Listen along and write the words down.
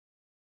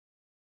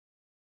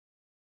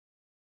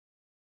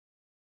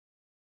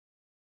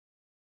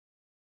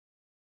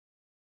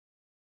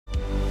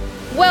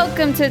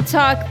Welcome to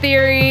Talk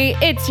Theory.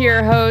 It's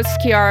your host,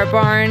 Kiara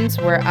Barnes,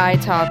 where I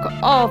talk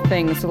all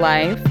things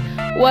life,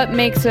 what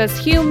makes us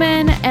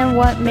human, and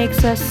what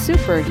makes us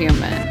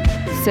superhuman.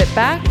 Sit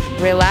back,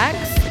 relax,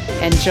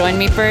 and join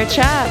me for a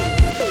chat.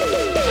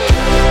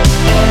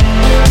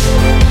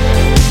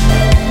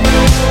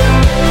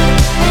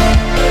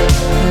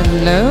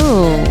 Hello,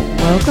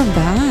 welcome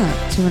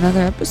back to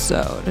another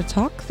episode of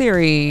Talk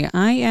Theory.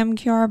 I am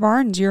Kiara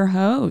Barnes, your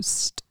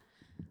host.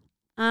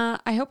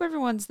 I hope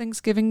everyone's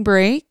Thanksgiving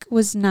break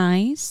was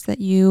nice, that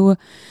you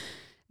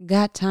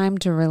got time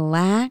to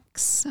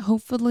relax,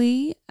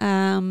 hopefully.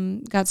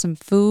 Got some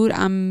food.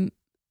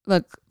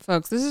 Look,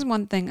 folks, this is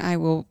one thing I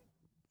will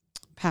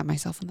pat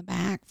myself on the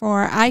back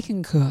for. I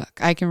can cook.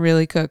 I can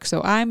really cook.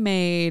 So I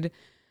made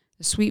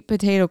a sweet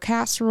potato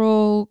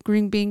casserole,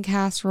 green bean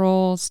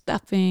casserole,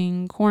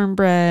 stuffing,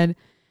 cornbread,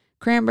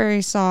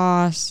 cranberry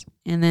sauce,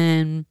 and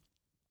then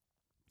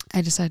I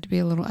decided to be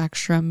a little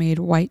extra, made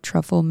white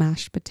truffle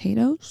mashed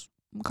potatoes.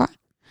 Okay.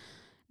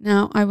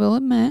 Now, I will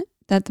admit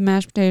that the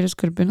mashed potatoes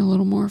could have been a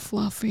little more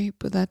fluffy,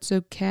 but that's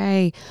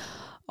okay.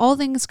 All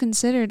things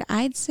considered,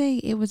 I'd say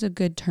it was a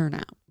good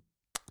turnout.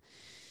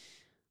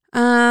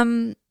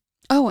 Oh,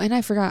 and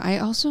I forgot, I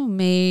also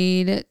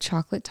made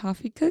chocolate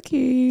toffee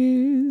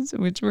cookies,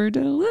 which were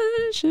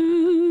delicious.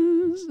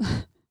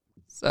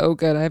 So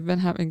good. I've been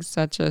having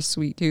such a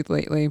sweet tooth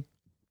lately.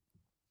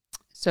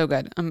 So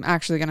good. I'm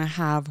actually going to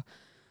have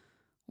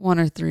 1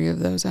 or 3 of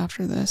those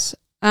after this.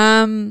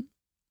 All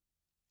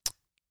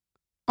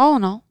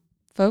in all,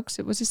 folks,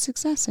 it was a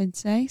success, I'd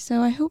say.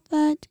 So I hope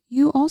that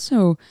you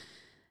also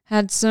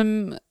had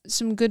some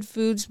good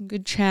food, some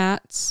good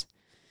chats.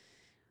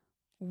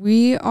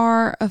 We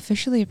are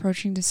officially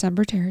approaching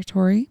December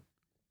territory.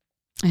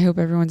 I hope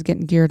everyone's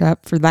getting geared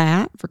up for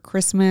that, for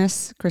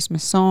Christmas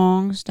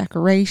songs,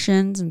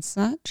 decorations, and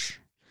such.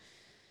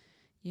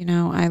 You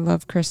know, I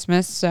love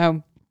Christmas,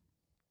 so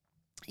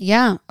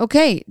yeah.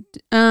 Okay.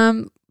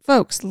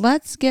 Folks,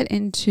 let's get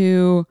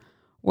into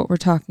what we're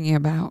talking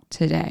about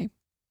today.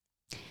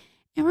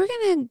 And we're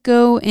going to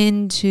go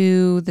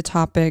into the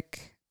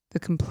topic, the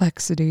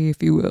complexity,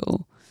 if you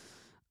will,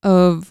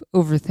 of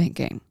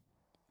overthinking.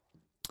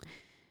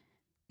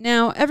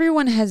 Now,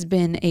 everyone has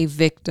been a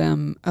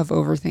victim of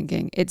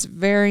overthinking. It's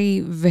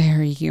very,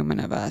 very human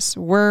of us.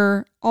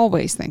 We're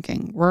always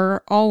thinking.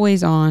 We're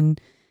always on.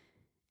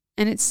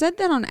 And it's said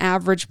that on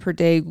average per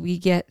day, we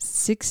get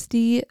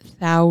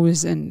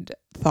 60,000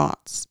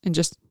 thoughts in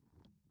just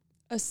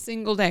a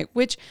single day,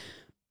 which,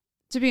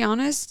 to be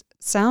honest,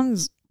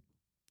 sounds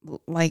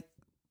like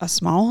a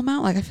small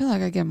amount. Like, I feel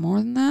like I get more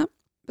than that,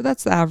 but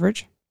that's the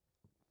average.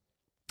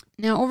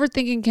 Now,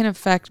 overthinking can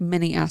affect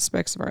many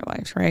aspects of our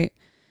lives, right?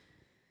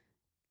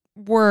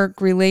 Work,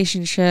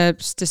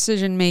 relationships,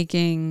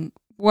 decision-making,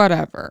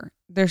 whatever.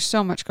 There's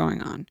so much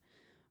going on.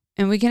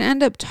 And we can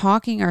end up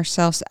talking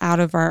ourselves out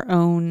of our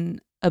own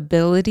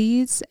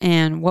abilities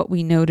and what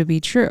we know to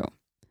be true.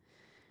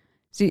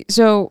 See,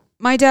 so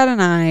my dad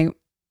and I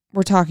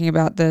were talking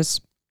about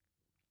this,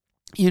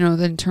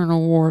 the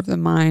internal war of the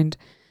mind,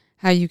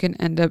 how you can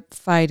end up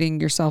fighting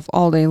yourself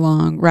all day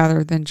long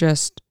rather than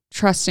just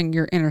trusting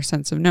your inner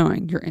sense of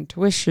knowing, your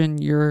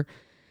intuition, your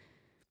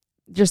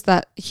just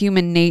that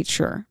human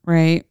nature,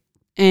 right?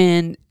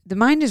 And the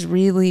mind is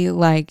really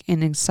like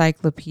an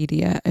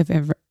encyclopedia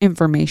of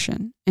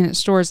information, and it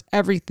stores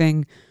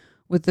everything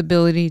with the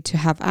ability to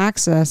have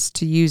access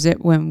to use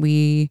it when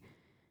we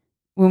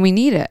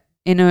need it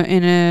in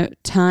a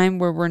time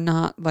where we're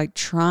not like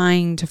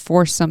trying to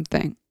force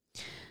something.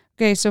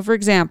 Okay, so for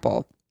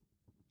example,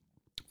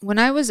 when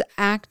I was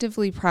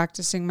actively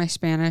practicing my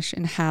Spanish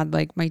and had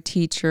like my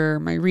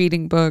teacher, my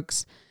reading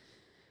books,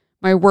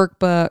 my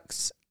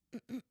workbooks,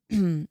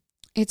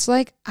 it's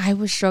like I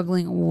was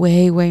struggling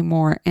way, way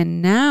more.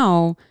 And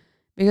now,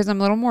 because I'm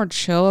a little more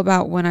chill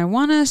about when I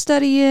want to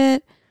study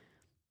it,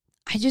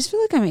 I just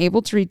feel like I'm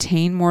able to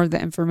retain more of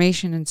the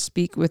information and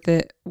speak with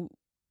it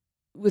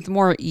with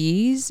more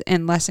ease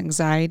and less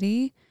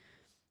anxiety.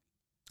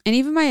 And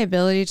even my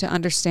ability to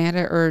understand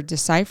it or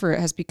decipher it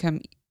has become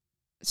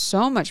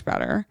so much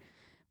better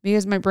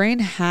because my brain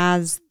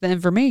has the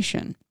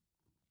information.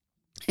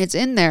 It's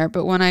in there,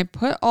 but when I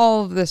put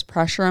all of this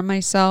pressure on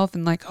myself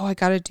and like, oh, I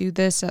got to do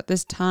this at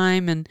this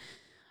time and,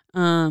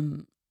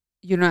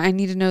 I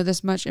need to know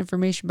this much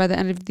information by the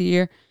end of the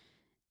year.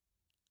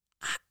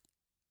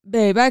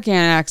 Babe, I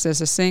can't access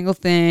a single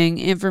thing,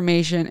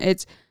 information.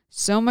 It's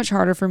so much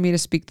harder for me to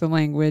speak the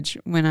language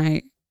when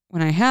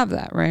I have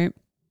that, right?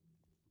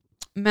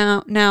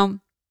 Now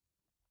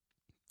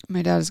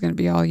my dad is going to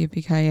be all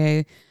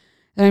yippee-ki-yay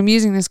that I'm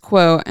using this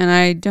quote, and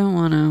I don't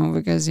want to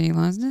because he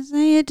loves to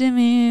say it to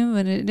me,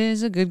 but it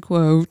is a good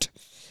quote.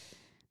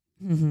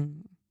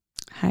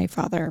 Hi,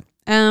 Father.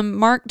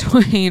 Mark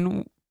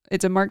Twain,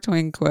 it's a Mark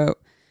Twain quote,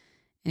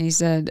 and he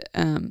said,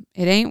 it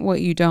ain't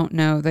what you don't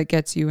know that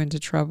gets you into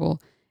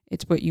trouble.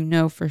 It's what you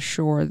know for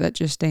sure that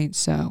just ain't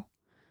so.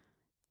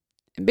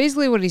 And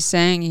basically what he's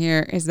saying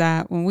here is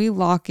that when we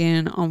lock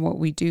in on what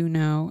we do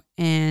know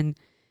and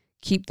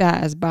keep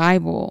that as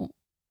Bible,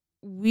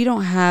 we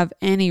don't have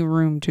any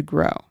room to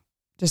grow,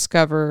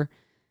 discover,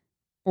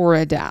 or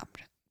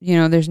adapt.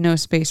 There's no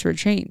space for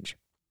change.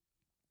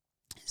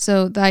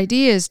 So the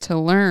idea is to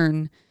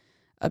learn,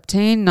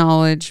 obtain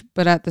knowledge,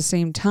 but at the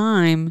same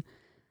time,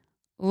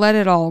 let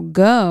it all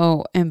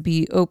go and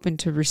be open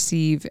to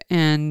receive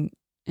and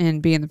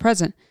be in the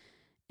present.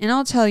 And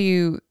I'll tell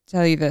you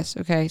this,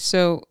 okay?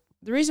 So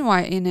the reason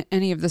why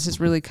any of this is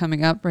really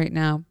coming up right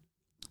now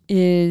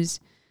is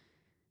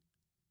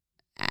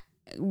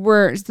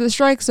the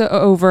strike's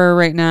over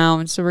right now,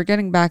 and so we're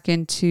getting back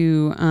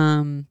into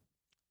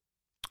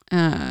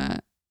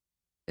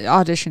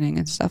auditioning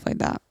and stuff like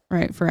that,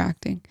 right, for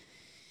acting.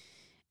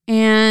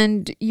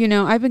 And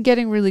I've been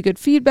getting really good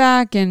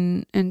feedback,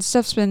 and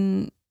stuff's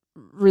been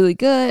really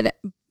good,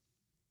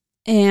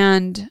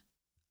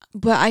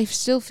 but I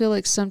still feel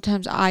like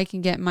sometimes I can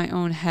get in my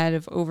own head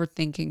of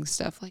overthinking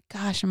stuff. Like,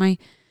 gosh, am I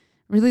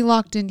really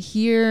locked in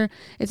here?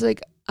 It's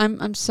like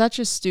I'm such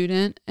a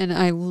student and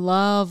I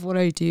love what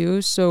I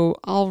do. So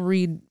I'll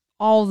read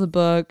all the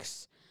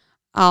books.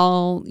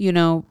 I'll,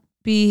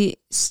 be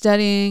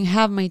studying,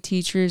 have my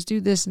teachers, do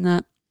this and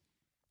that.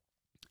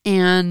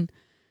 And,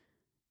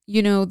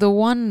 the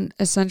one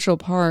essential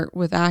part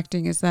with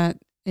acting is that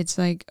it's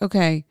like,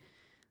 okay,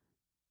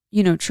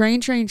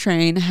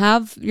 train,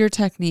 have your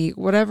technique,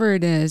 whatever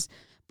it is.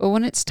 But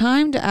when it's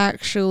time to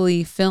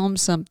actually film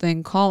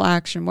something, call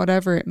action,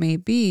 whatever it may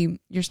be,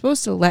 you're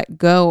supposed to let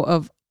go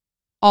of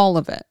all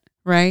of it,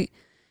 right?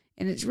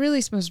 And it's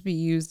really supposed to be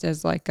used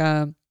as like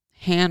a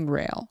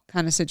handrail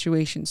kind of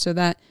situation, so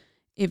that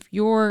if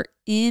you're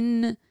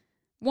in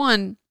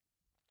one,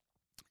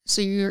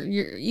 so you're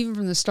even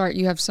from the start,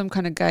 you have some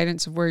kind of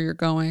guidance of where you're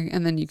going,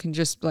 and then you can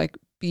just like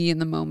be in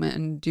the moment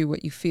and do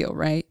what you feel,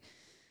 right?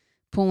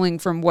 Pulling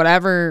from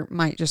whatever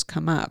might just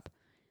come up.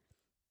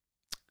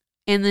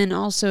 And then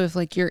also if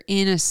like you're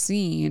in a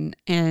scene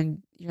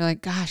and you're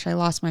like, gosh, I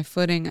lost my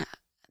footing,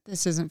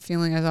 this isn't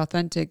feeling as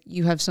authentic,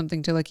 you have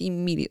something to like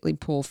immediately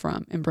pull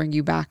from and bring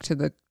you back to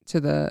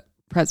the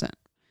present.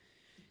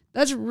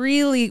 That's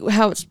really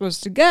how it's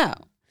supposed to go.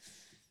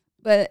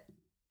 But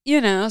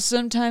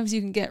sometimes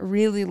you can get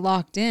really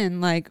locked in,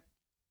 like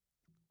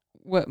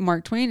what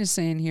Mark Twain is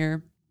saying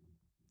here,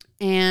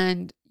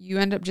 and you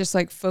end up just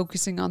like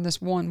focusing on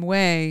this one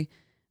way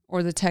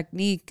or the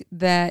technique,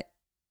 that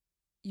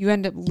you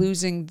end up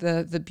losing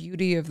the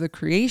beauty of the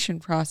creation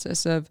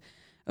process of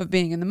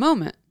being in the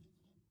moment.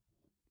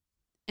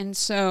 And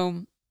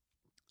so,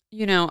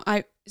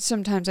 I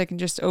sometimes I can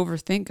just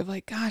overthink of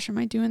like, gosh, am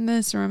I doing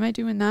this or am I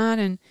doing that?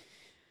 And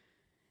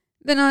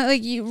then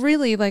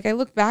I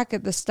look back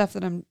at the stuff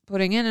that I'm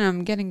putting in and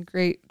I'm getting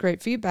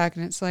great feedback,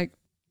 and it's like,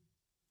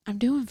 I'm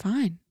doing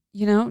fine.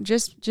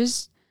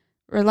 Just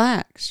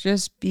relax,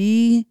 just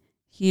be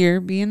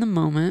here, be in the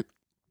moment.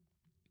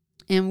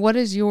 And what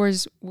is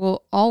yours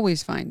will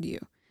always find you.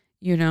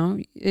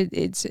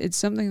 It's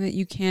something that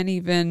you can't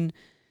even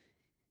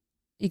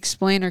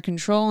explain or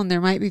control. And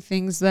there might be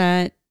things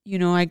that,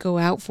 I go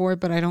out for,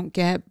 but I don't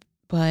get,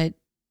 but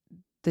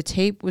the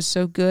tape was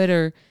so good,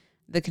 or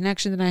the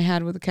connection that I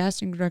had with the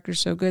casting director is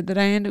so good that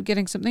I end up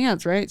getting something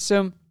else, right?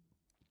 So,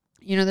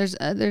 there's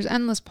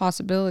endless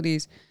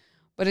possibilities,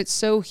 but it's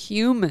so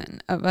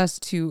human of us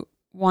to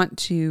want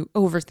to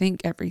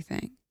overthink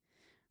everything,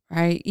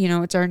 right?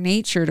 It's our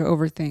nature to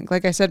overthink.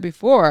 Like I said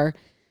before,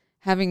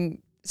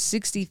 having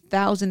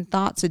 60,000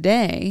 thoughts a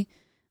day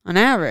on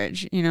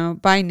average,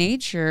 by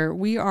nature,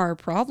 we are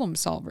problem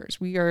solvers.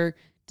 We are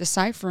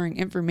deciphering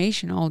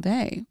information all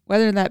day,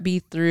 whether that be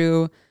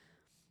through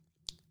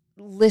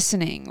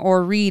listening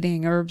or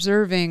reading or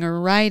observing or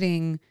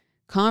writing,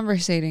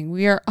 conversating.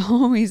 We are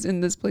always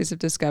in this place of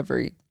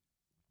discovery,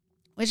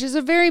 which is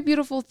a very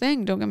beautiful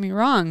thing. Don't get me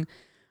wrong.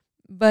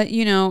 But,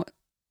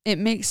 it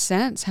makes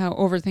sense how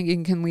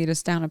overthinking can lead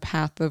us down a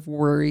path of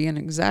worry and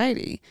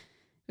anxiety.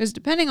 Because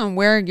depending on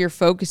where you're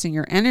focusing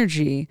your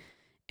energy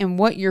and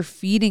what you're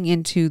feeding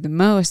into the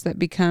most, that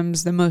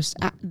becomes the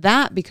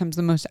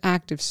most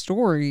active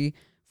story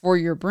for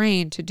your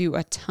brain to do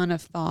a ton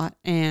of thought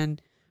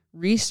and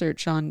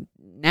research on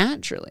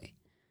naturally.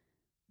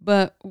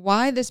 But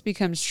why this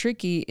becomes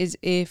tricky is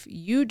if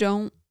you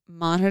don't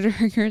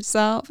monitor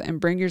yourself and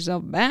bring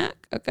yourself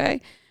back,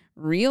 okay?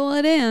 Reel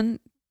it in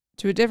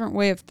to a different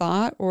way of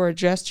thought or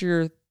adjust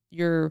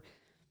your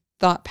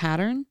thought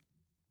pattern,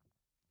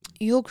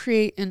 you'll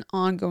create an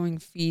ongoing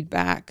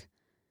feedback,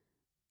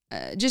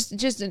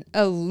 just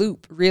a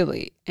loop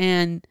really,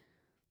 and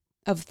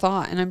of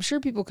thought. And I'm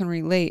sure people can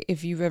relate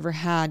if you've ever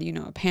had,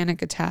 a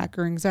panic attack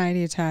or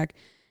anxiety attack,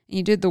 and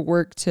you did the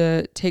work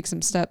to take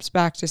some steps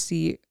back to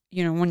see,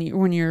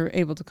 when you're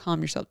able to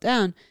calm yourself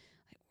down,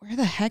 where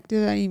the heck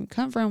did that even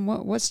come from?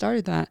 What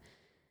started that?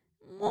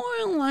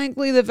 More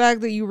likely the fact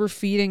that you were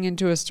feeding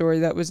into a story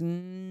that was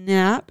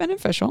not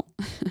beneficial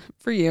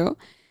for you,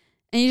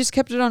 and you just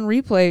kept it on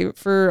replay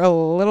for a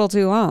little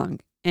too long,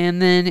 and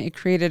then it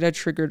created a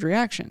triggered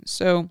reaction.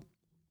 So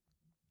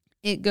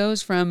it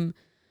goes from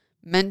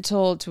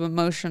mental to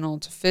emotional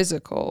to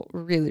physical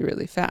really,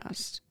 really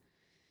fast.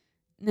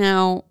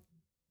 Now,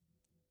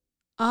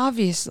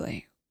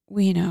 obviously,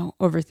 we know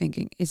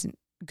overthinking isn't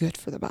good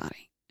for the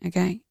body.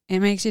 Okay. It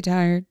makes you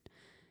tired,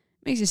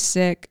 makes you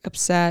sick,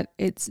 upset.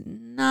 It's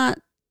not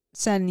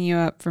setting you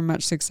up for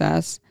much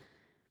success.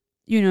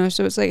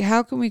 So it's like,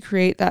 how can we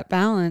create that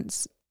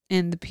balance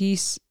and the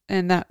peace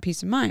and that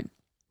peace of mind?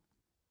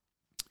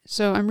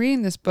 So I'm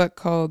reading this book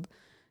called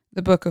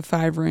The Book of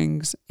Five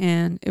Rings,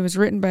 and it was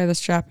written by this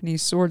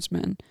Japanese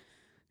swordsman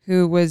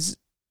who was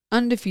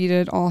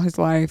undefeated all his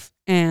life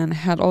and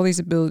had all these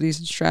abilities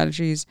and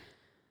strategies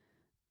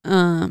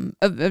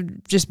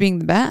of just being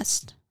the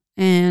best.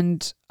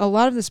 And a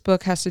lot of this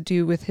book has to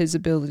do with his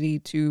ability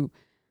to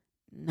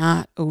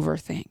not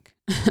overthink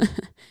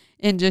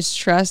and just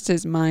trust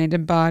his mind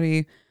and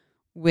body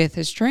with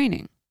his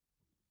training.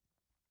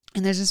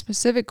 And there's a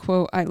specific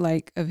quote I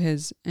like of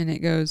his, and it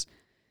goes,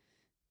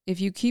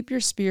 "If you keep your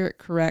spirit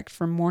correct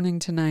from morning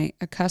to night,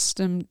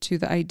 accustomed to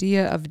the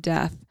idea of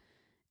death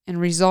and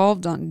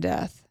resolved on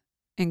death,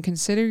 and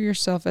consider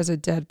yourself as a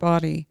dead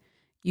body,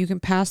 you can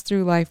pass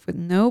through life with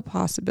no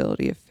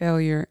possibility of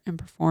failure and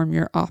perform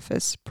your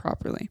office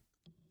properly."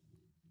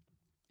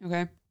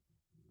 Okay?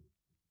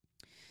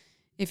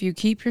 If you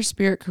keep your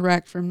spirit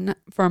correct from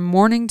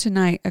morning to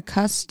night,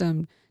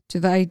 accustomed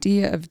to the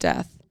idea of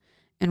death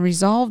and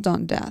resolved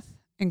on death,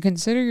 and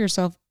consider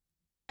yourself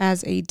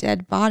as a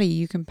dead body,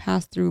 you can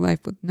pass through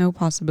life with no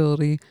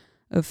possibility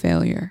of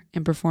failure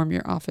and perform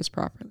your office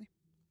properly.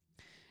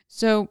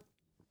 So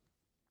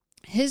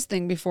his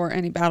thing before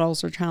any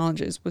battles or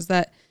challenges was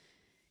that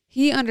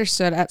he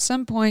understood at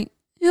some point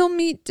he'll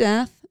meet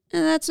death,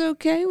 and that's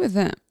okay with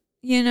him.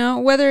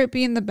 Whether it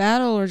be in the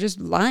battle or just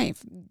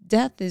life,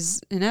 death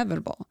is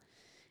inevitable.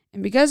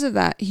 And because of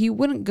that, he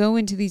wouldn't go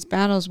into these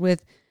battles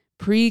with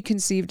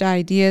preconceived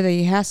idea that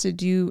he has to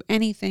do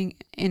anything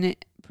in a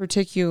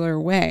particular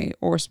way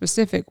or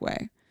specific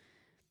way,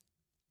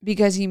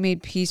 because he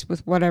made peace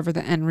with whatever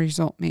the end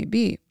result may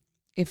be.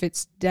 If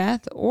it's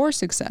death or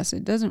success,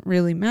 it doesn't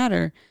really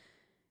matter,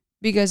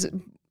 because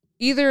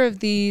either of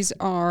these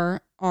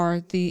are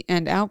the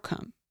end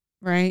outcome,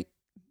 right?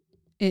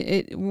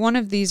 One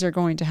of these are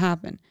going to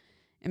happen.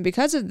 And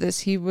because of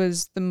this, he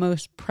was the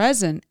most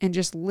present and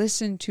just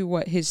listened to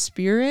what his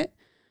spirit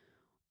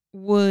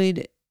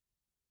would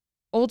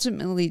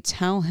ultimately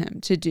tell him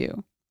to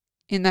do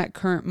in that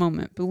current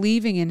moment,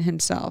 believing in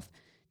himself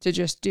to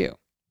just do.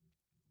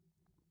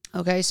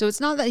 Okay, so it's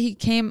not that he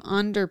came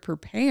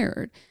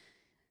underprepared.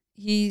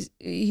 He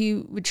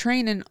would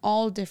train in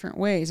all different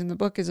ways, and the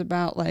book is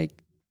about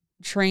like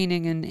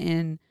training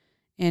in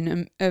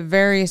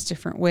various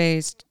different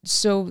ways,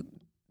 so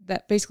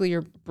that basically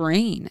your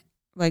brain,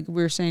 like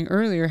we were saying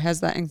earlier, has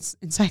that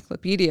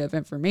encyclopedia of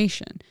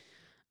information.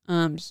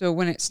 So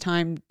when it's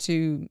time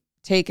to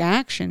take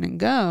action and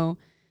go,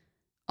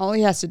 all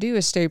he has to do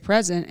is stay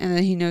present, and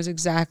then he knows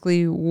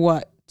exactly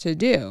what to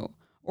do.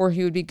 Or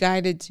he would be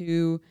guided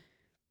to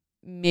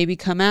maybe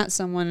come at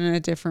someone in a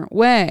different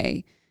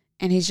way,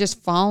 and he's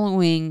just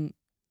following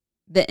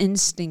the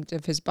instinct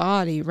of his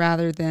body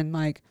rather than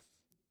like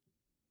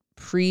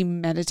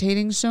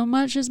premeditating so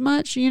much as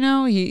much,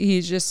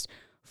 he's just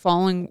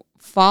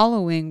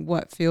following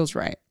what feels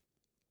right,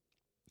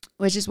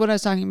 which is what I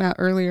was talking about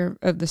earlier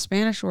of the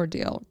Spanish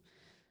ordeal.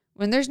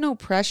 When there's no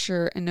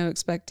pressure and no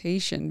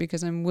expectation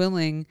because I'm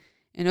willing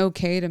and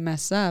okay to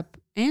mess up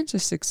and to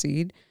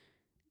succeed,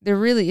 there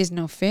really is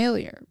no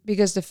failure,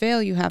 because to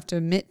fail, you have to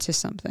admit to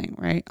something,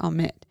 right? I'll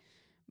admit.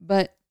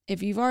 But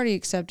if you've already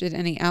accepted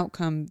any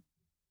outcome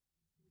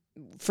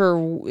for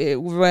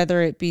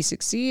whether it be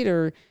succeed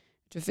or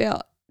to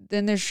fail,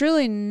 then there's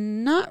really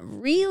not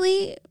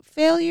really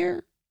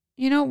failure,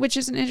 which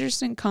is an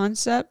interesting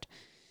concept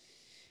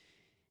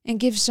and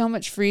gives so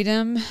much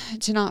freedom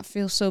to not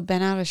feel so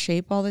bent out of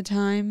shape all the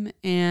time.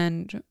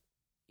 And,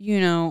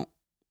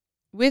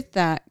 with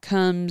that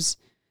comes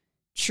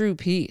true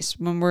peace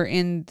when we're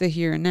in the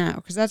here and now,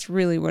 because that's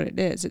really what it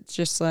is. It's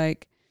just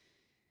like,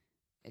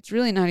 it's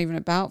really not even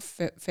about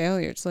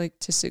failure. It's like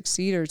to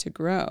succeed or to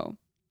grow.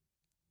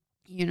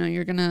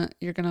 You're gonna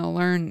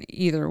learn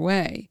either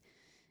way,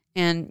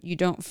 and you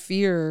don't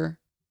fear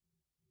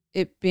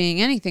it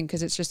being anything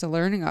because it's just a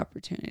learning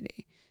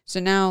opportunity. So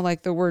now,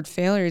 like, the word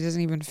failure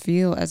doesn't even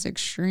feel as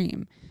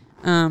extreme,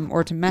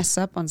 or to mess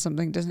up on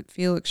something doesn't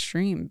feel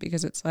extreme,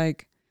 because it's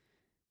like,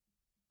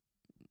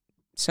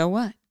 so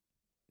what?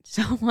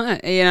 So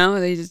what?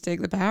 They just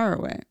take the power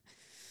away.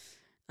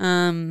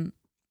 I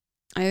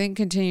think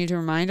continue to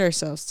remind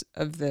ourselves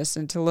of this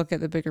and to look at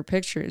the bigger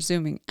picture.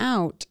 Zooming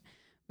out,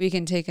 we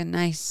can take a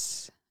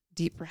nice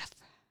deep breath,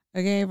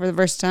 okay, for the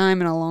first time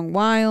in a long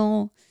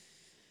while.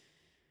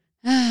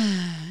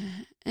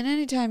 And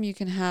anytime you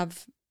can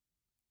have,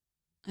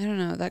 I don't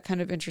know, that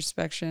kind of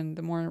introspection,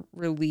 the more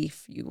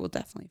relief you will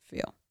definitely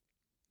feel.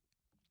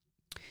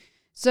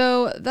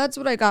 So that's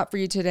what I got for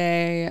you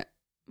today.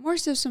 More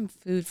so some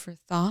food for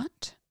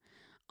thought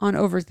on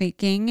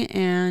overthinking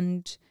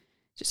and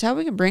just how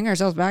we can bring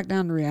ourselves back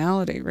down to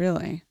reality,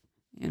 really,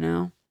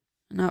 and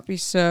not be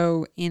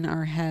so in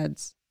our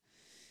heads.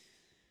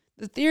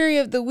 The theory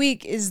of the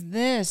week is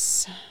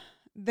this: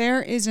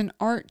 there is an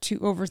art to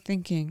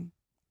overthinking.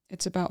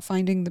 It's about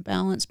finding the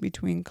balance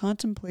between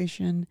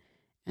contemplation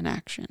and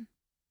action.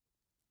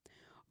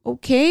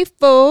 Okay,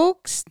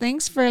 folks,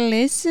 thanks for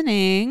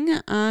listening.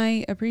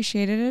 I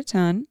appreciate it a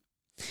ton.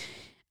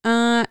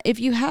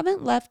 If you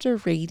haven't left a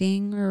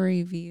rating or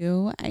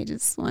review, I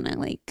just want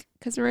to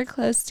because we're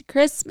close to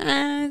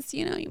Christmas,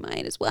 you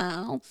might as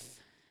well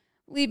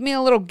leave me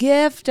a little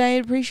gift. I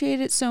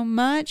appreciate it so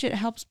much. It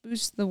helps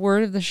boost the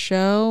word of the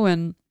show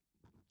and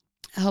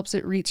helps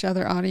it reach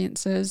other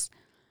audiences.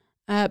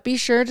 Be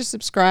sure to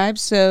subscribe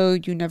so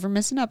you never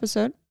miss an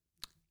episode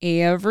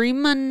every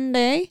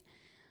Monday.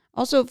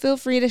 Also, feel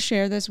free to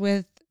share this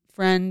with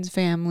friends,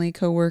 family,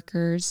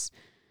 coworkers,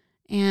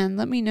 and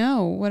let me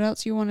know what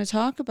else you want to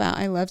talk about.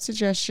 I love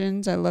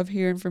suggestions. I love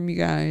hearing from you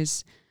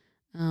guys.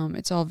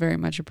 It's all very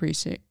much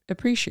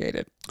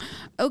appreciated.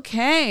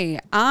 Okay,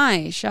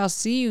 I shall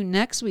see you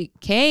next week.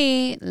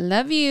 Kate,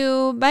 love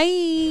you.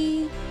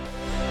 Bye.